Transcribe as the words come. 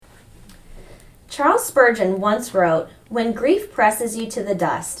Charles Spurgeon once wrote, "When grief presses you to the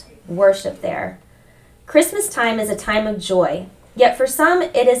dust, worship there." Christmas time is a time of joy, yet for some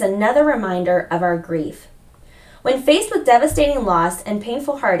it is another reminder of our grief. When faced with devastating loss and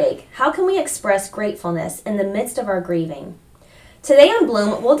painful heartache, how can we express gratefulness in the midst of our grieving? Today on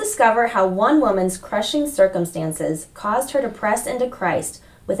Bloom, we'll discover how one woman's crushing circumstances caused her to press into Christ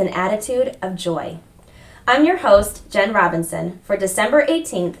with an attitude of joy. I'm your host, Jen Robinson, for December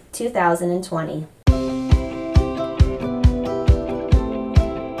 18th, 2020.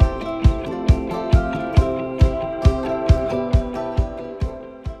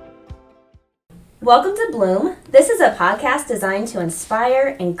 Welcome to Bloom. This is a podcast designed to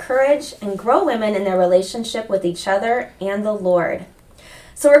inspire, encourage, and grow women in their relationship with each other and the Lord.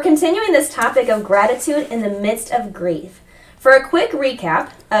 So we're continuing this topic of gratitude in the midst of grief. For a quick recap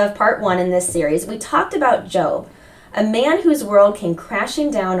of part 1 in this series, we talked about Job, a man whose world came crashing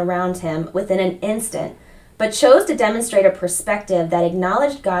down around him within an instant, but chose to demonstrate a perspective that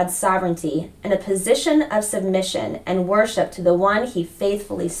acknowledged God's sovereignty and a position of submission and worship to the one he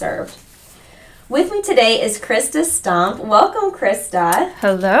faithfully served. With me today is Krista Stomp. Welcome, Krista.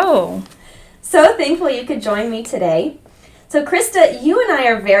 Hello. So thankful you could join me today. So Krista, you and I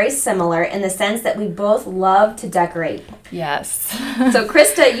are very similar in the sense that we both love to decorate. Yes. So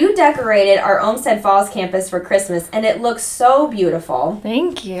Krista, you decorated our Olmsted Falls campus for Christmas, and it looks so beautiful.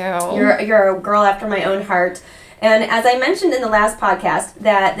 Thank you. You're a girl after my own heart. And as I mentioned in the last podcast,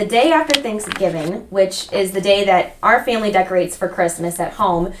 that the day after Thanksgiving, which is the day that our family decorates for Christmas at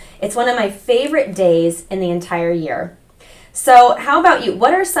home, it's one of my favorite days in the entire year. So how about you?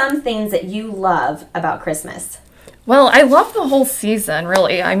 What are some things that you love about Christmas? Well, I love the whole season,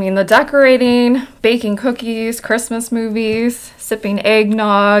 really. I mean, the decorating, baking cookies, Christmas movies, sipping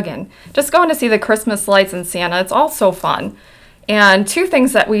eggnog, and just going to see the Christmas lights and Santa. It's all so fun. And 2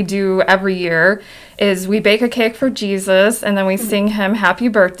 things that we do every year is we bake a cake for Jesus, and then we sing him happy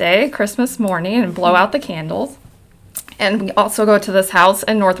birthday Christmas morning and blow out the candles. And we also go to this house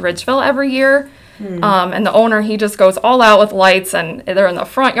in North Ridgeville every year. And the owner, he just goes all out with lights, and they're in the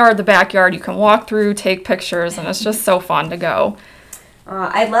front yard, the backyard. You can walk through, take pictures, and it's just so fun to go.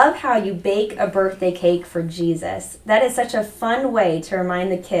 I love how you bake a birthday cake for Jesus. That is such a fun way to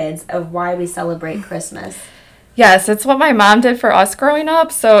remind the kids of why we celebrate Christmas. Yes, it's what my mom did for us growing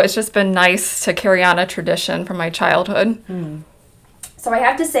up, so it's just been nice to carry on a tradition from my childhood. So I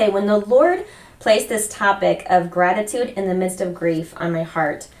have to say, when the Lord placed this topic of gratitude in the midst of grief on my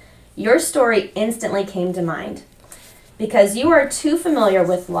heart, your story instantly came to mind because you are too familiar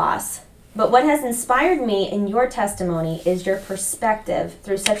with loss. But what has inspired me in your testimony is your perspective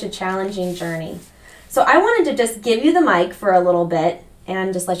through such a challenging journey. So I wanted to just give you the mic for a little bit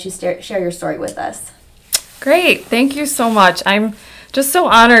and just let you share your story with us. Great. Thank you so much. I'm just so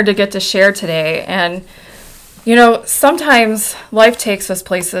honored to get to share today. And, you know, sometimes life takes us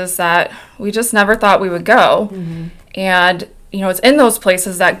places that we just never thought we would go. And you know, it's in those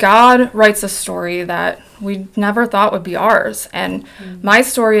places that God writes a story that we never thought would be ours. And my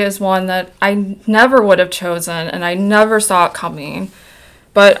story is one that I never would have chosen, and I never saw it coming.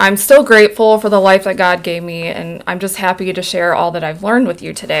 But I'm still grateful for the life that God gave me, and I'm just happy to share all that I've learned with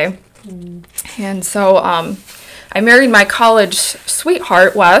you today. And so I married my college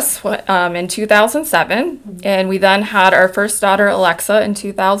sweetheart, Wes, in 2007, and we then had our first daughter, Alexa, in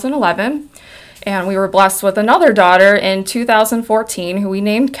 2011. And we were blessed with another daughter in 2014 who we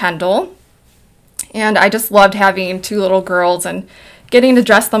named Kendall. And I just loved having 2 little girls and getting to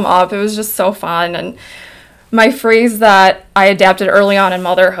dress them up. It was just so fun. And my phrase that I adapted early on in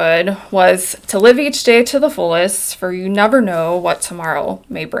motherhood was to live each day to the fullest, for you never know what tomorrow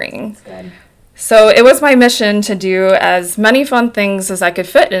may bring. That's good. So it was my mission to do as many fun things as I could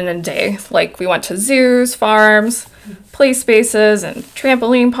fit in a day. Like we went to zoos, farms, play spaces, and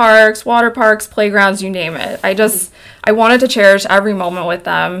trampoline parks, water parks, playgrounds, you name it. I wanted to cherish every moment with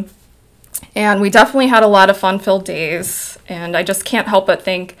them. And we definitely had a lot of fun-filled days. And I just can't help but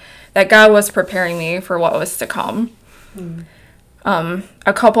think that God was preparing me for what was to come.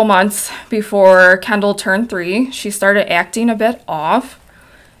 A couple months before Kendall turned 3, she started acting a bit off.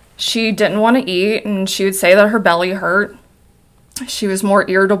 She didn't want to eat, and she would say that her belly hurt. She was more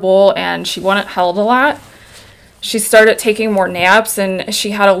irritable, and she wasn't held a lot. She started taking more naps, and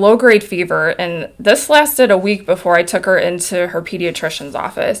she had a low-grade fever, and this lasted a week before I took her into her pediatrician's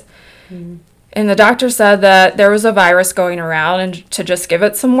office. And the doctor said that there was a virus going around and to just give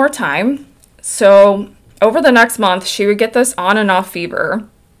it some more time. So over the next month, she would get this on and off fever.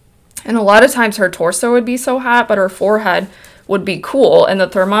 And a lot of times her torso would be so hot, but her forehead would be cool, and the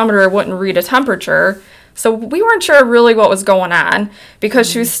thermometer wouldn't read a temperature. So we weren't sure really what was going on because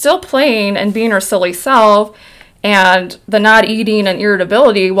she was still playing and being her silly self, and the not eating and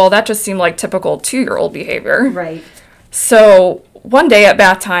irritability, well, that just seemed like typical 2-year-old behavior. Right. So one day at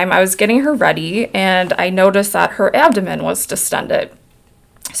bath time, I was getting her ready, and I noticed that her abdomen was distended.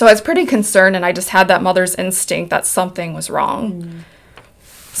 So I was pretty concerned, and I just had that mother's instinct that something was wrong.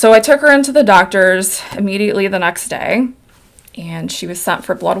 So I took her into the doctor's immediately the next day, and she was sent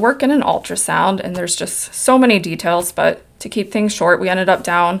for blood work and an ultrasound, and there's just so many details, but to keep things short, we ended up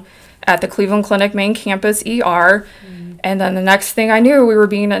down at the Cleveland Clinic main campus ER, and then the next thing I knew, we were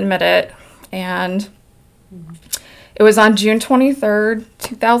being admitted, and it was on June 23rd,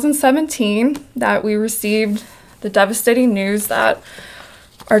 2017, that we received the devastating news that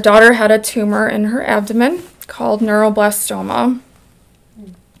our daughter had a tumor in her abdomen called neuroblastoma.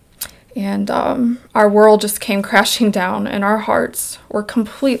 And our world just came crashing down, and our hearts were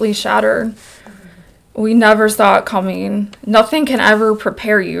completely shattered. We never saw it coming. Nothing can ever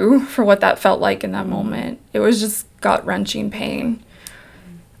prepare you for what that felt like in that moment. It was just gut-wrenching pain.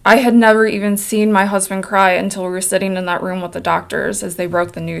 I had never even seen my husband cry until we were sitting in that room with the doctors as they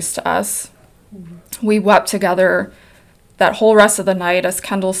broke the news to us. We wept together that whole rest of the night as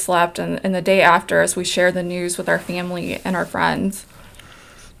Kendall slept, and the day after as we shared the news with our family and our friends.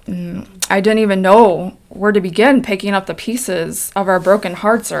 I didn't even know where to begin picking up the pieces of our broken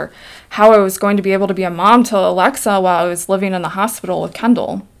hearts or how I was going to be able to be a mom to Alexa while I was living in the hospital with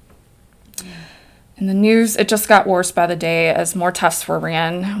Kendall. And the news, it just got worse by the day as more tests were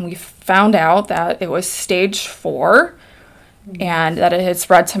ran. We found out that it was stage 4 and that it had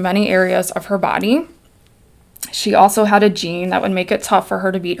spread to many areas of her body. She also had a gene that would make it tough for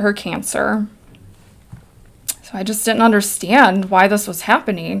her to beat her cancer. So I just didn't understand why this was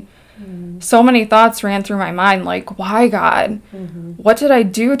happening. So many thoughts ran through my mind, like, why, God? What did I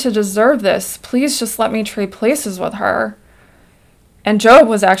do to deserve this? Please just let me trade places with her. And Job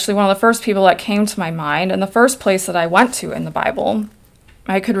was actually one of the first people that came to my mind and the first place that I went to in the Bible.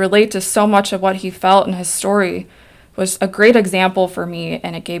 I could relate to so much of what he felt, and his story was a great example for me,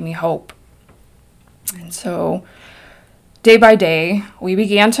 and it gave me hope. And so day by day, we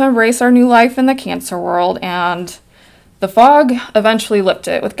began to embrace our new life in the cancer world, and the fog eventually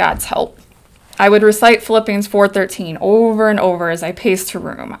lifted with God's help. I would recite Philippians 4:13 over and over as I paced her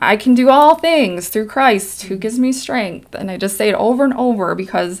room. I can do all things through Christ who gives me strength. And I just say it over and over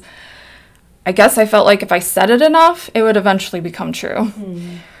because I guess I felt like if I said it enough, it would eventually become true.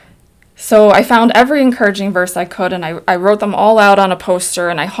 So I found every encouraging verse I could, and I wrote them all out on a poster,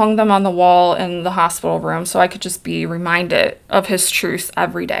 and I hung them on the wall in the hospital room so I could just be reminded of his truths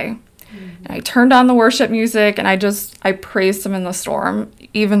every day. And I turned on the worship music, and I praised him in the storm,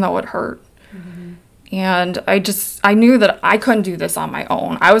 even though it hurt. And I knew that I couldn't do this on my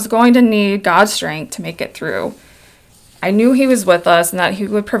own. I was going to need God's strength to make it through. I knew he was with us and that he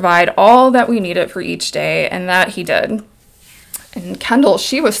would provide all that we needed for each day, and that he did. And Kendall,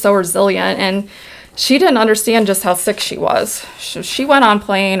 she was so resilient, and she didn't understand just how sick she was. So she went on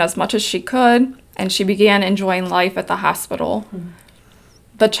playing as much as she could, and she began enjoying life at the hospital.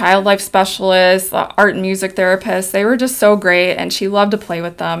 The child life specialists, the art and music therapists, they were just so great, and she loved to play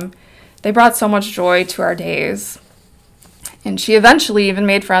with them. They brought so much joy to our days. And she eventually even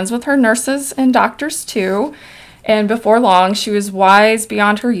made friends with her nurses and doctors too. And before long, she was wise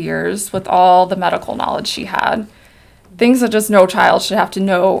beyond her years with all the medical knowledge she had. Things that just no child should have to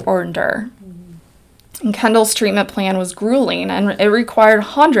know or endure. And Kendall's treatment plan was grueling, and it required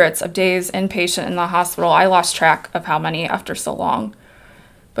hundreds of days inpatient in the hospital. I lost track of how many after so long.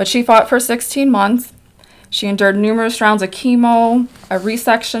 But she fought for 16 months. She endured numerous rounds of chemo, a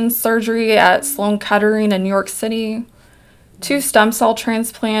resection surgery at Sloan Kettering in New York City, 2 stem cell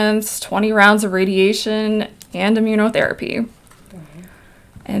transplants, 20 rounds of radiation, and immunotherapy.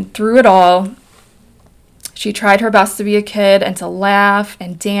 And through it all, she tried her best to be a kid and to laugh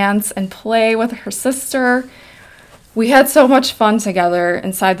and dance and play with her sister. We had so much fun together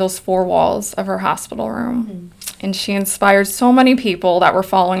inside those 4 walls of her hospital room. And she inspired so many people that were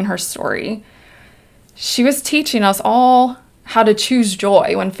following her story. She was teaching us all how to choose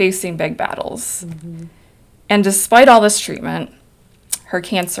joy when facing big battles. And despite all this treatment, her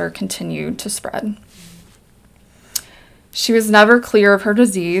cancer continued to spread. She was never clear of her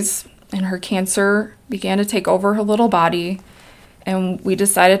disease, and her cancer began to take over her little body, and we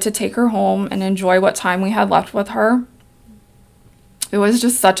decided to take her home and enjoy what time we had left with her. It was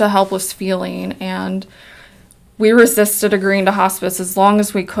just such a helpless feeling, and we resisted agreeing to hospice as long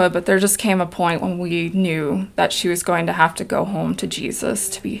as we could, but there just came a point when we knew that she was going to have to go home to Jesus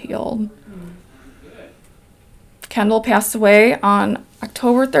to be healed. Kendall passed away on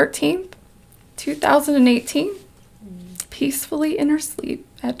October 13th, 2018, peacefully in her sleep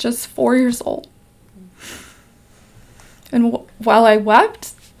at just 4 years old. And while I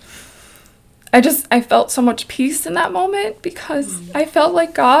wept, I felt so much peace in that moment because I felt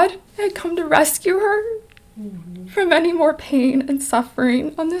like God had come to rescue her from any more pain and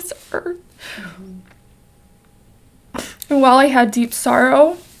suffering on this earth. And while I had deep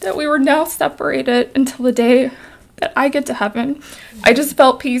sorrow that we were now separated until the day that I get to heaven, I just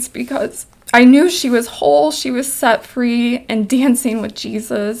felt peace because I knew she was whole, she was set free and dancing with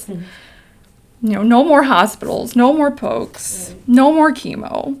Jesus. No more hospitals, no more pokes, no more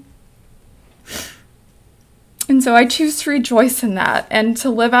chemo. And so I choose to rejoice in that and to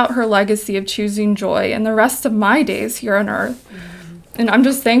live out her legacy of choosing joy in the rest of my days here on earth. And I'm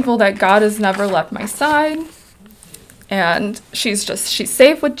just thankful that God has never left my side. And she's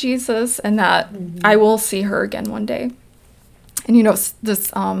safe with Jesus, and that I will see her again one day. And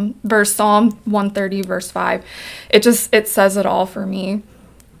this verse, Psalm 130, verse 5, it says it all for me.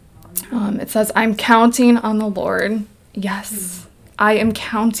 It says, I'm counting on the Lord. Yes, I am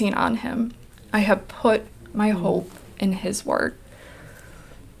counting on him. I have put my hope in his word.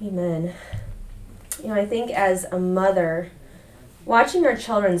 Amen. I think as a mother, watching our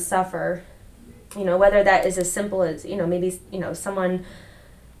children suffer, whether that is as simple as, maybe, someone,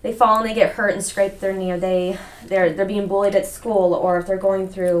 they fall and they get hurt and scrape their knee, or they're being bullied at school, or if they're going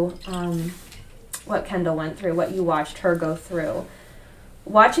through what Kendall went through, what you watched her go through.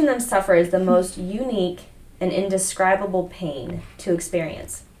 Watching them suffer is the most unique and indescribable pain to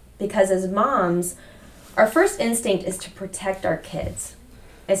experience. Because as moms, our first instinct is to protect our kids.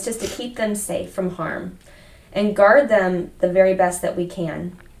 It's just to keep them safe from harm and guard them the very best that we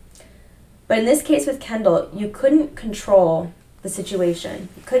can. But in this case with Kendall, you couldn't control the situation.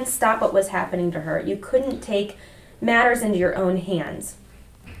 You couldn't stop what was happening to her. You couldn't take matters into your own hands.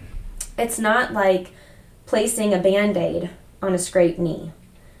 It's not like placing a Band-Aid on a scraped knee.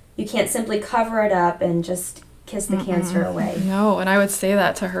 You can't simply cover it up and just kiss the cancer away. No, and I would say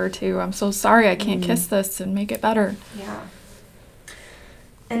that to her too. I'm so sorry I can't kiss this and make it better. Yeah.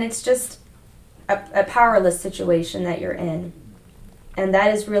 And it's just a powerless situation that you're in. And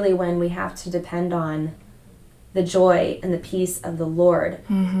that is really when we have to depend on the joy and the peace of the Lord.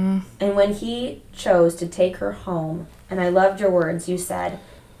 And when he chose to take her home, and I loved your words, you said,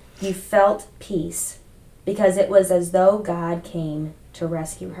 you felt peace because it was as though God came to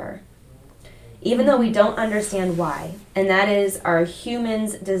rescue her. Even though we don't understand why, and that is our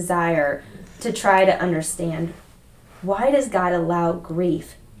human's desire to try to understand, why does God allow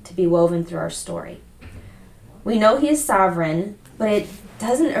grief to be woven through our story? We know he is sovereign, but it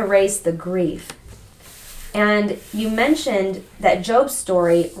doesn't erase the grief. And you mentioned that Job's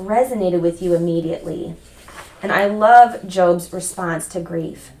story resonated with you immediately. And I love Job's response to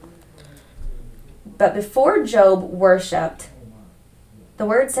grief. But before Job worshipped, the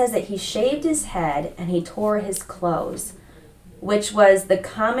word says that he shaved his head and he tore his clothes, which was the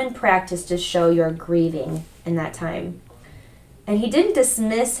common practice to show your grieving in that time. And he didn't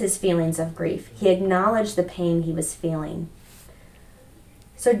dismiss his feelings of grief. He acknowledged the pain he was feeling.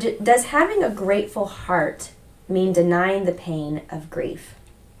 So does having a grateful heart mean denying the pain of grief?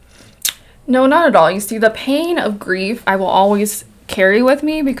 No, not at all. You see, the pain of grief I will always carry with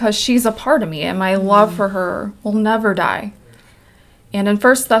me because she's a part of me, and my love for her will never die. And in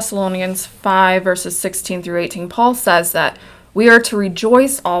 1 Thessalonians 5, verses 16 through 18, Paul says that we are to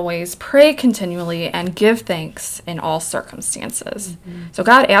rejoice always, pray continually, and give thanks in all circumstances. So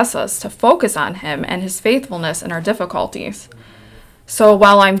God asks us to focus on him and his faithfulness in our difficulties. So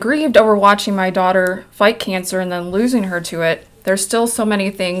while I'm grieved over watching my daughter fight cancer and then losing her to it, there's still so many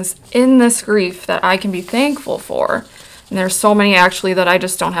things in this grief that I can be thankful for. And there's so many actually that I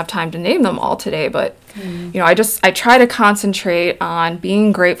just don't have time to name them all today. But, I try to concentrate on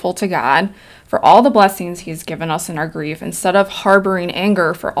being grateful to God for all the blessings he's given us in our grief instead of harboring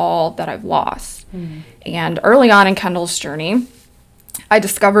anger for all that I've lost. And early on in Kendall's journey, I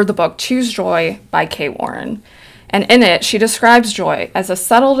discovered the book Choose Joy by Kay Warren. And in it, she describes joy as a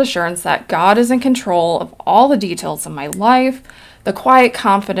settled assurance that God is in control of all the details of my life, the quiet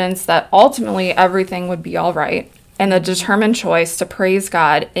confidence that ultimately everything would be all right, and the determined choice to praise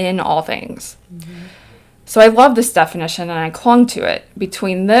God in all things. So I love this definition and I clung to it.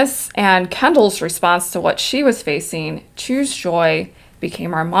 Between this and Kendall's response to what she was facing, Choose Joy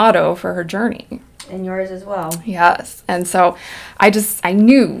became our motto for her journey. And yours as well. Yes. And so I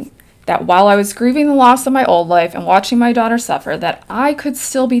knew that while I was grieving the loss of my old life and watching my daughter suffer, that I could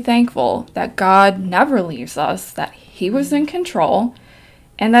still be thankful that God never leaves us, that he was in control,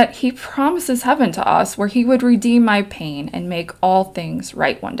 and that he promises heaven to us where he would redeem my pain and make all things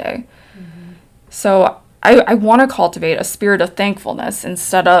right one day. So I want to cultivate a spirit of thankfulness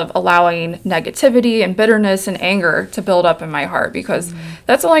instead of allowing negativity and bitterness and anger to build up in my heart, because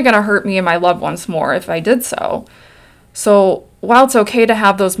that's only going to hurt me and my loved ones more if I did so. So while it's okay to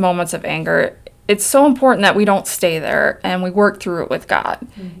have those moments of anger, it's so important that we don't stay there and we work through it with God.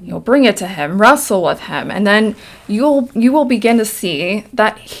 Bring it to him, wrestle with him, and then you will begin to see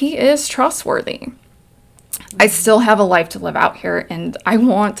that he is trustworthy. I still have a life to live out here, and I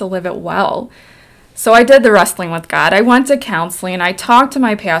want to live it well. So I did the wrestling with God. I went to counseling. I talked to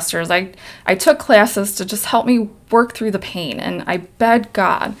my pastors. I took classes to just help me work through the pain, and I begged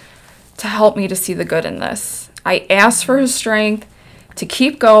God to help me to see the good in this. I asked for his strength to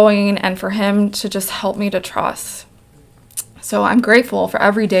keep going and for him to just help me to trust. So I'm grateful for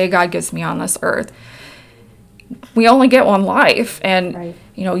every day God gives me on this earth. We only get one life, and Right.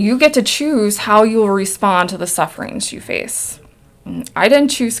 You get to choose how you will respond to the sufferings you face. I didn't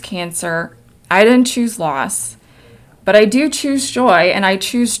choose cancer. I didn't choose loss, but I do choose joy, and I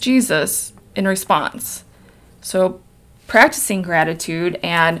choose Jesus in response. So practicing gratitude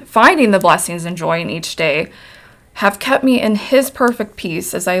and finding the blessings and joy in each day have kept me in his perfect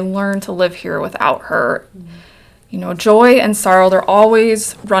peace as I learn to live here without hurt. Joy and sorrow, they're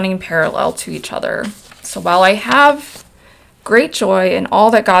always running parallel to each other. So while I have great joy in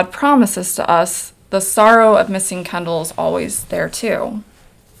all that God promises to us, the sorrow of missing Kendall is always there too.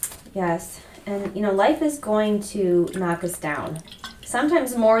 Yes. And, life is going to knock us down,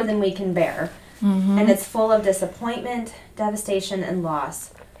 sometimes more than we can bear. And it's full of disappointment, devastation, and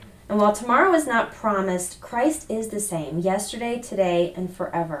loss. And while tomorrow is not promised, Christ is the same, yesterday, today, and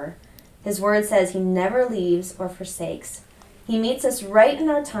forever. His word says he never leaves or forsakes. He meets us right in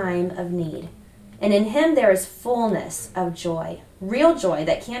our time of need. And in him there is fullness of joy, real joy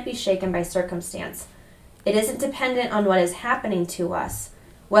that can't be shaken by circumstance. It isn't dependent on what is happening to us,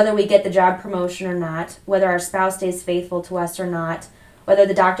 whether we get the job promotion or not, whether our spouse stays faithful to us or not, whether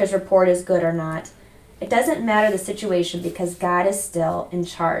the doctor's report is good or not. It doesn't matter the situation because God is still in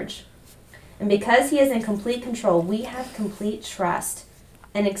charge. And because he is in complete control, we have complete trust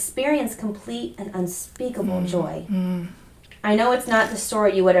and experience complete and unspeakable joy. I know it's not the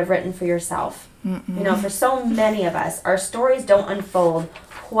story you would have written for yourself. For so many of us, our stories don't unfold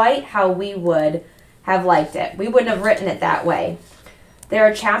quite how we would have liked it. We wouldn't have written it that way. There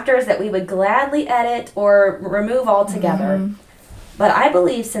are chapters that we would gladly edit or remove altogether. But I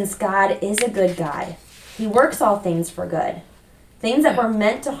believe since God is a good God, he works all things for good. Things that were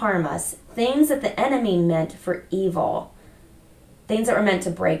meant to harm us, things that the enemy meant for evil, things that were meant to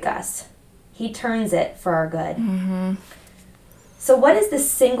break us. He turns it for our good. So what is the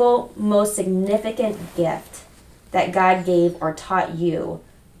single most significant gift that God gave or taught you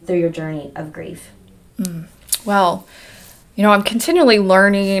through your journey of grief? Well, I'm continually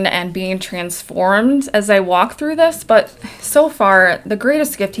learning and being transformed as I walk through this, but so far, the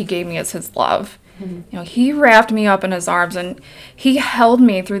greatest gift he gave me is his love. He wrapped me up in his arms, and he held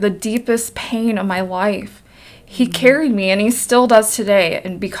me through the deepest pain of my life. He carried me, and he still does today.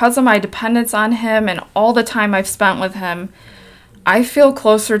 And because of my dependence on him and all the time I've spent with him, I feel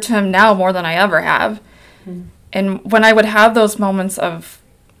closer to him now more than I ever have. And when I would have those moments of,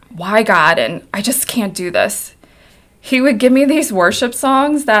 why God, and I just can't do this, he would give me these worship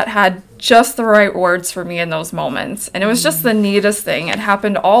songs that had just the right words for me in those moments. And it was just the neatest thing. It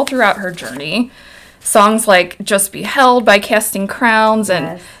happened all throughout her journey. Songs like Just Be Held by Casting Crowns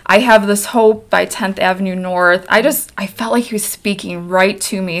and I Have This Hope by 10th Avenue North. I felt like he was speaking right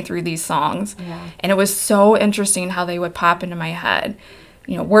to me through these songs. And it was so interesting how they would pop into my head.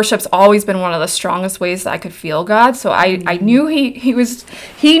 Worship's always been one of the strongest ways that I could feel God. So I knew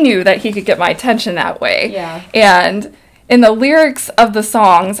he knew that he could get my attention that way. And in the lyrics of the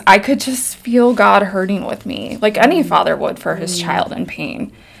songs, I could just feel God hurting with me, like any father would for his child in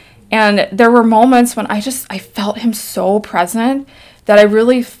pain. And there were moments when I felt him so present that I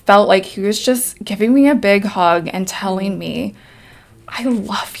really felt like he was just giving me a big hug and telling me, I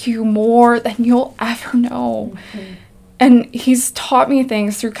love you more than you'll ever know. And he's taught me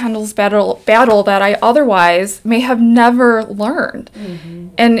things through Kendall's battle that I otherwise may have never learned.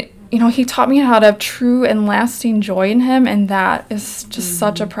 And, he taught me how to have true and lasting joy in him, and that is just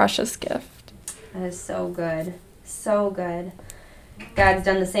such a precious gift. That is so good. So good. God's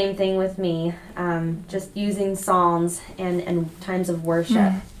done the same thing with me, just using psalms and times of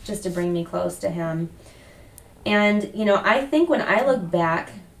worship just to bring me close to him. And, I think when I look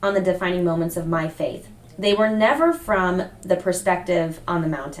back on the defining moments of my faith, they were never from the perspective on the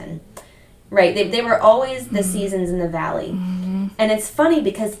mountain, right? They were always the seasons in the valley. And it's funny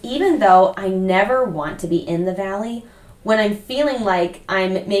because even though I never want to be in the valley, When I'm feeling like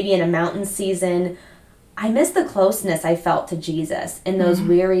I'm maybe in a mountain season, I miss the closeness I felt to Jesus in those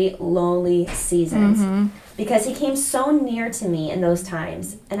weary, lonely seasons because he came so near to me in those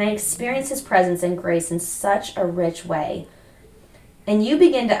times, and I experienced his presence and grace in such a rich way. And you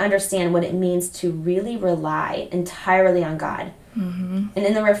begin to understand what it means to really rely entirely on God. And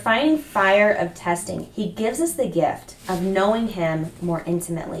in the refining fire of testing, he gives us the gift of knowing him more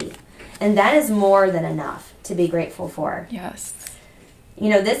intimately. And that is more than enough to be grateful for. Yes. You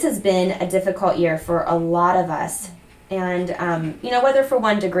know, this has been a difficult year for a lot of us. And, whether for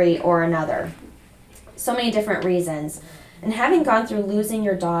one degree or another. So many different reasons. And having gone through losing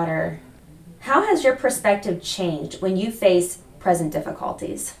your daughter, how has your perspective changed when you face present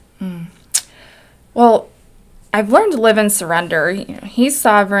difficulties? Well, I've learned to live in surrender. He's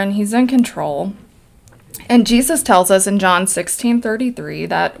sovereign. He's in control. And Jesus tells us in John 16:33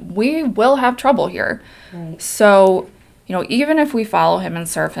 that we will have trouble here. Right. So, even if we follow him and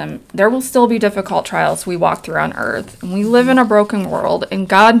serve him, there will still be difficult trials we walk through on earth. And we live in a broken world, and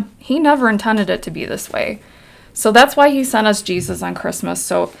God, he never intended it to be this way. So that's why he sent us Jesus on Christmas,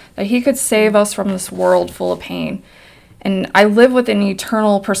 so that he could save us from this world full of pain. And I live with an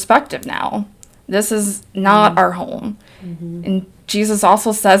eternal perspective now. This is not our home. And Jesus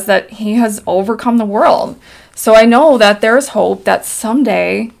also says that he has overcome the world. So I know that there's hope that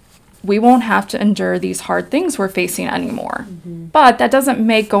someday we won't have to endure these hard things we're facing anymore. But that doesn't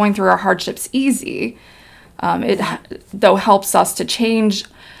make going through our hardships easy. It, though, helps us to change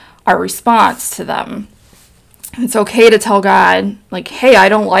our response to them. It's okay to tell God, like, hey, I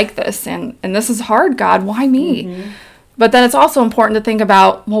don't like this, and this is hard, God, why me? But then it's also important to think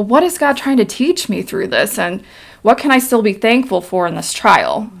about, well, what is God trying to teach me through this, and what can I still be thankful for in this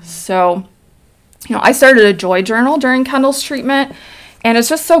trial? So, I started a joy journal during Kendall's treatment, and it's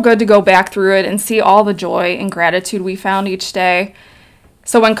just so good to go back through it and see all the joy and gratitude we found each day.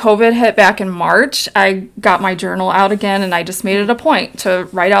 So when COVID hit back in March, I got my journal out again, and I just made it a point to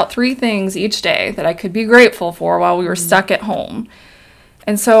write out 3 things each day that I could be grateful for while we were stuck at home.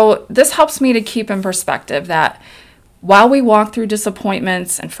 And so this helps me to keep in perspective that while we walk through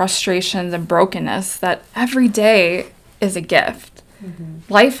disappointments and frustrations and brokenness, that every day is a gift.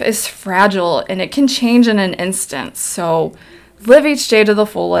 Life is fragile, and it can change in an instant. So live each day to the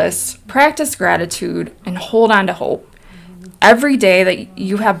fullest, practice gratitude, and hold on to hope. Every day that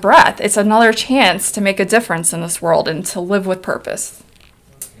you have breath, it's another chance to make a difference in this world and to live with purpose.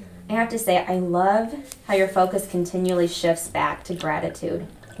 I have to say, I love how your focus continually shifts back to gratitude.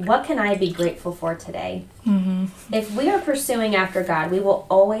 What can I be grateful for today? If we are pursuing after God, we will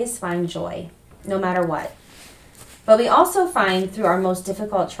always find joy, no matter what. But we also find through our most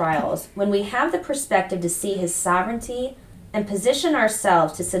difficult trials, when we have the perspective to see his sovereignty and position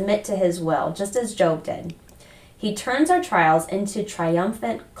ourselves to submit to his will, just as Job did, he turns our trials into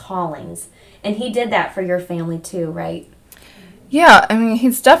triumphant callings. And he did that for your family too, right? Yeah, I mean,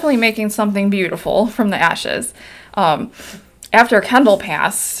 he's definitely making something beautiful from the ashes. After Kendall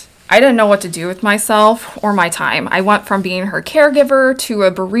passed, I didn't know what to do with myself or my time. I went from being her caregiver to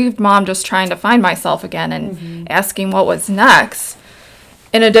a bereaved mom just trying to find myself again and asking what was next.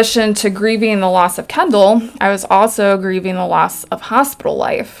 In addition to grieving the loss of Kendall, I was also grieving the loss of hospital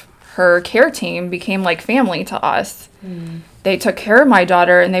life. Her care team became like family to us. They took care of my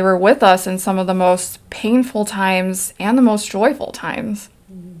daughter, and they were with us in some of the most painful times and the most joyful times.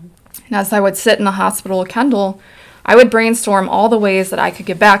 And as I would sit in the hospital with Kendall, I would brainstorm all the ways that I could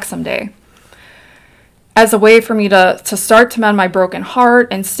give back someday. As a way for me to start to mend my broken heart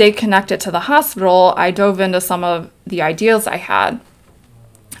and stay connected to the hospital, I dove into some of the ideas I had.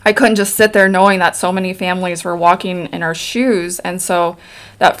 I couldn't just sit there knowing that so many families were walking in our shoes. And so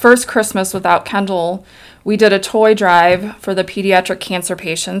that first Christmas without Kendall, we did a toy drive for the pediatric cancer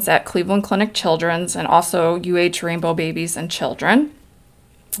patients at Cleveland Clinic Children's and also UH Rainbow Babies and Children.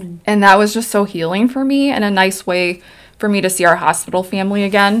 And that was just so healing for me and a nice way for me to see our hospital family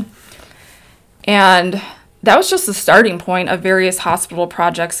again. And that was just the starting point of various hospital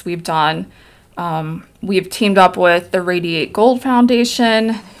projects we've done. We've teamed up with the Radiate Gold Foundation,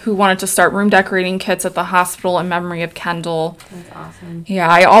 who wanted to start room decorating kits at the hospital in memory of Kendall. That's awesome. Yeah,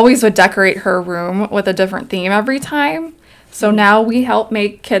 I always would decorate her room with a different theme every time. So now we help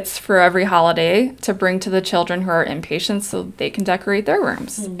make kits for every holiday to bring to the children who are inpatient so they can decorate their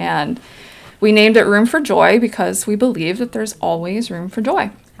rooms. And we named it Room for Joy because we believe that there's always room for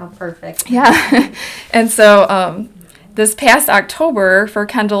joy. How perfect. Yeah. And so this past October, for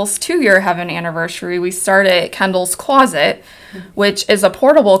Kendall's 2-year heaven anniversary, we started Kendall's Closet, which is a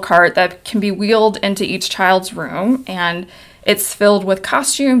portable cart that can be wheeled into each child's room. And It's filled with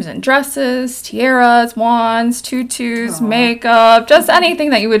costumes and dresses, tiaras, wands, tutus, Aw. makeup, just anything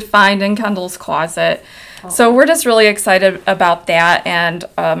that you would find in Kendall's closet. So we're just really excited about that, and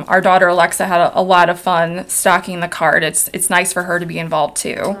our daughter Alexa had a lot of fun stocking the cart. It's nice for her to be involved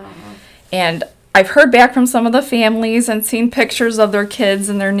too. And I've heard back from some of the families and seen pictures of their kids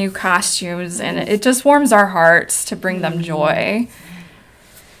in their new costumes, and it just warms our hearts to bring them joy.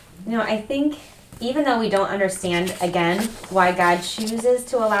 I think even though we don't understand, again, why God chooses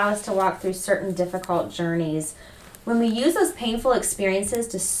to allow us to walk through certain difficult journeys, when we use those painful experiences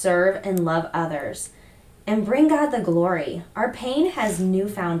to serve and love others and bring God the glory, our pain has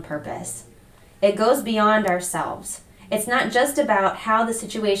newfound purpose. It goes beyond ourselves. It's not just about how the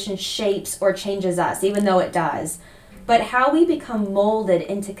situation shapes or changes us, even though it does, but how we become molded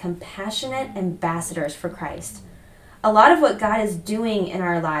into compassionate ambassadors for Christ. A lot of what God is doing in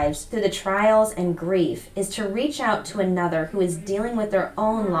our lives through the trials and grief is to reach out to another who is dealing with their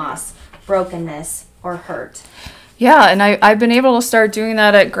own loss, brokenness, or hurt. Yeah, and I've been able to start doing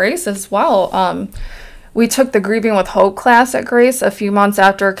that at Grace as well. We took the Grieving with Hope class at Grace a few months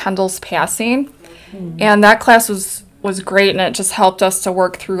after Kendall's passing, and that class was great, and it just helped us to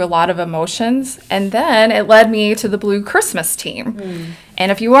work through a lot of emotions. And then it led me to the Blue Christmas team.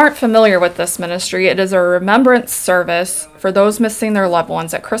 And if you aren't familiar with this ministry, it is a remembrance service for those missing their loved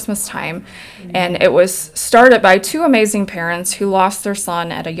ones at Christmas time. And it was started by two amazing parents who lost their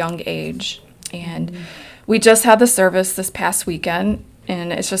son at a young age. And we just had the service this past weekend,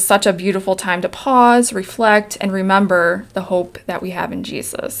 and it's just such a beautiful time to pause, reflect, and remember the hope that we have in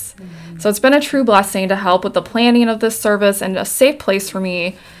Jesus. So it's been a true blessing to help with the planning of this service, and a safe place for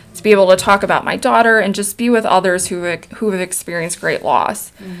me to be able to talk about my daughter and just be with others who have experienced great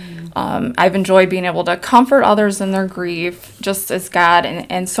loss. I've enjoyed being able to comfort others in their grief, just as God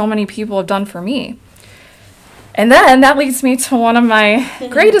and so many people have done for me. And then that leads me to one of my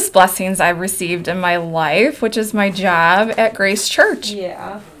greatest blessings I've received in my life, which is my job at Grace Church.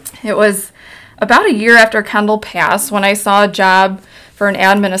 Yeah. It was about a year after Kendall passed when I saw a job for an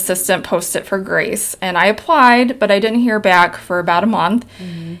admin assistant posted for Grace. And I applied, but I didn't hear back for about a month.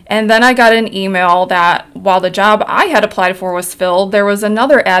 And then I got an email that while the job I had applied for was filled, there was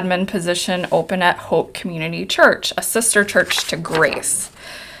another admin position open at Hope Community Church, a sister church to Grace.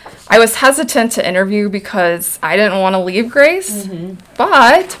 I was hesitant to interview because I didn't want to leave Grace,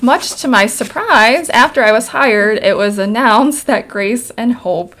 but much to my surprise, after I was hired, it was announced that Grace and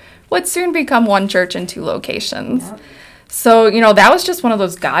Hope would soon become one church in two locations. Yep. So, that was just one of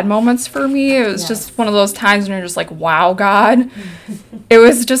those God moments for me. It was just one of those times when you're just like, wow, God. It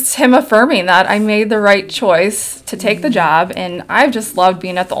was just Him affirming that I made the right choice to take the job, and I've just loved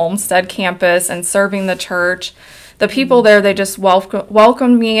being at the Olmsted campus and serving the church. The people there, they just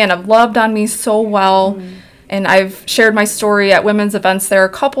welcomed me and have loved on me so well. And I've shared my story at women's events there a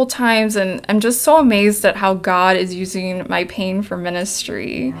couple times, and I'm just so amazed at how God is using my pain for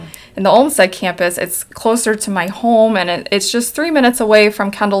ministry. And the Olmsted campus, it's closer to my home, and it's just 3 minutes away from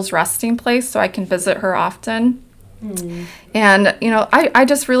Kendall's resting place, so I can visit her often. And, I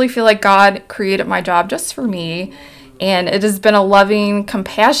just really feel like God created my job just for me. And it has been a loving,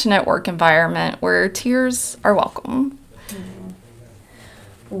 compassionate work environment where tears are welcome.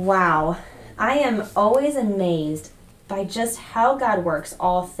 Wow. I am always amazed by just how God works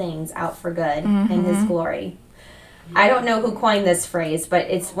all things out for good in His glory. I don't know who coined this phrase, but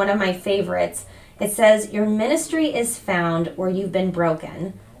it's one of my favorites. It says, your ministry is found where you've been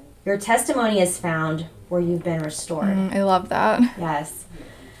broken. Your testimony is found where you've been restored. I love that. Yes.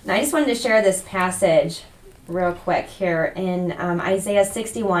 And I just wanted to share this passage real quick here in Isaiah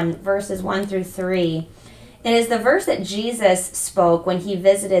 61, verses 1 through 3. It is the verse that Jesus spoke when He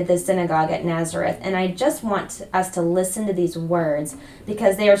visited the synagogue at Nazareth. And I just want us to listen to these words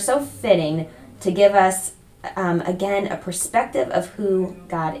because they are so fitting to give us, again, a perspective of who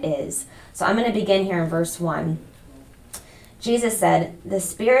God is. So I'm going to begin here in verse 1. Jesus said, the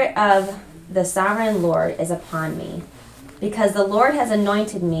Spirit of the Sovereign Lord is upon me, because the Lord has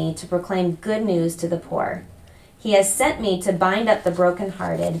anointed me to proclaim good news to the poor. He has sent me to bind up the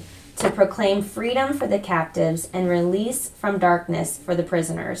brokenhearted, to proclaim freedom for the captives and release from darkness for the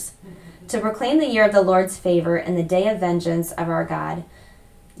prisoners, to proclaim the year of the Lord's favor and the day of vengeance of our God.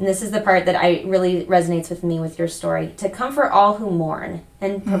 And this is the part that really resonates with me with your story. To comfort all who mourn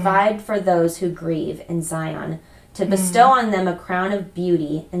and provide for those who grieve in Zion, to bestow on them a crown of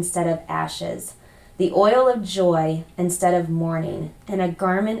beauty instead of ashes, the oil of joy instead of mourning, and a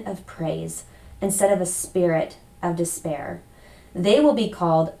garment of praise instead of a spirit of despair. They will be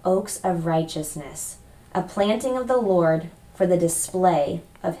called oaks of righteousness, a planting of the Lord for the display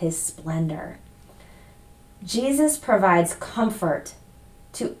of His splendor. Jesus provides comfort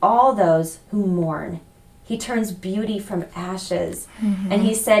to all those who mourn. He turns beauty from ashes. And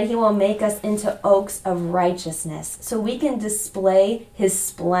he said he will make us into oaks of righteousness so we can display his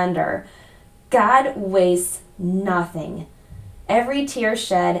splendor. God wastes nothing. Every tear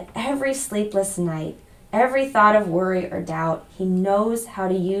shed, every sleepless night, every thought of worry or doubt, he knows how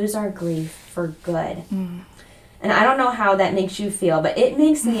to use our grief for good. And I don't know how that makes you feel, but it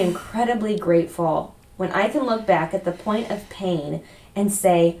makes me incredibly grateful when I can look back at the point of pain and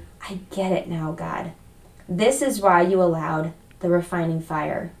say, I get it now, God. This is why you allowed the refining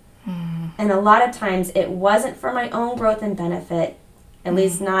fire. And a lot of times it wasn't for my own growth and benefit, at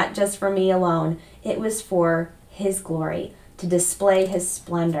least not just for me alone. It was for his glory, to display his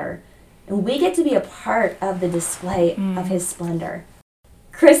splendor. And we get to be a part of the display of his splendor.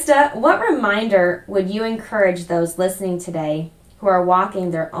 Krista, what reminder would you encourage those listening today who are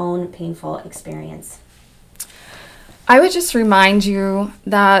walking their own painful experience? I would just remind you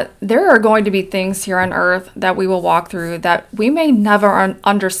that there are going to be things here on earth that we will walk through that we may never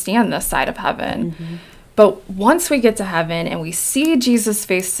understand this side of heaven. But once we get to heaven and we see Jesus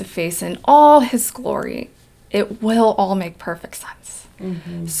face to face in all his glory, it will all make perfect sense.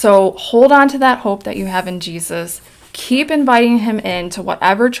 So hold on to that hope that you have in Jesus. Keep inviting him into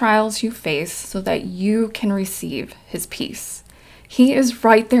whatever trials you face so that you can receive his peace. He is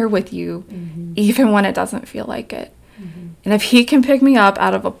right there with you, even when it doesn't feel like it. And if he can pick me up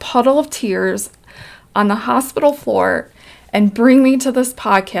out of a puddle of tears on the hospital floor and bring me to this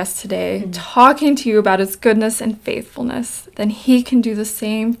podcast today, talking to you about his goodness and faithfulness, then he can do the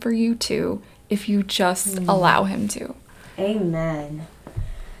same for you too, if you just allow him to. Amen.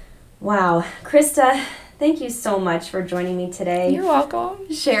 Wow. Krista, thank you so much for joining me today. You're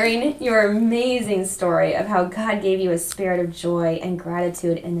welcome. Sharing your amazing story of how God gave you a spirit of joy and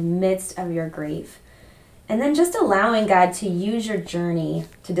gratitude in the midst of your grief. And then just allowing God to use your journey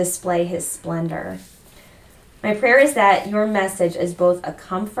to display his splendor. My prayer is that your message is both a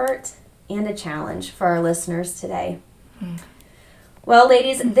comfort and a challenge for our listeners today. Well,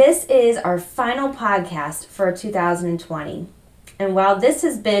 ladies, this is our final podcast for 2020. And while this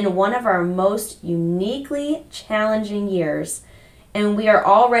has been one of our most uniquely challenging years, and we are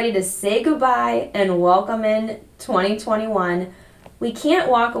all ready to say goodbye and welcome in 2021, we can't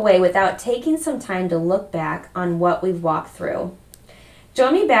walk away without taking some time to look back on what we've walked through.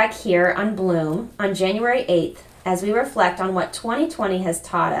 Join me back here on Bloom on January 8th as we reflect on what 2020 has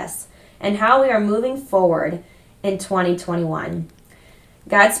taught us and how we are moving forward in 2021.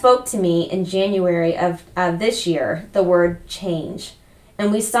 God spoke to me in January of this year, the word change.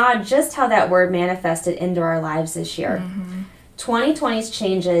 And we saw just how that word manifested into our lives this year. 2020's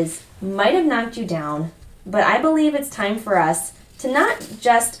changes might have knocked you down, but I believe it's time for us to not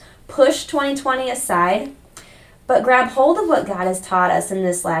just push 2020 aside, but grab hold of what God has taught us in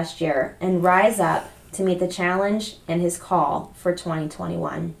this last year and rise up to meet the challenge and his call for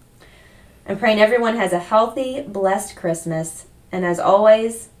 2021. I'm praying everyone has a healthy, blessed Christmas. And as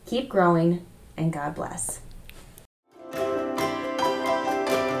always, keep growing and God bless.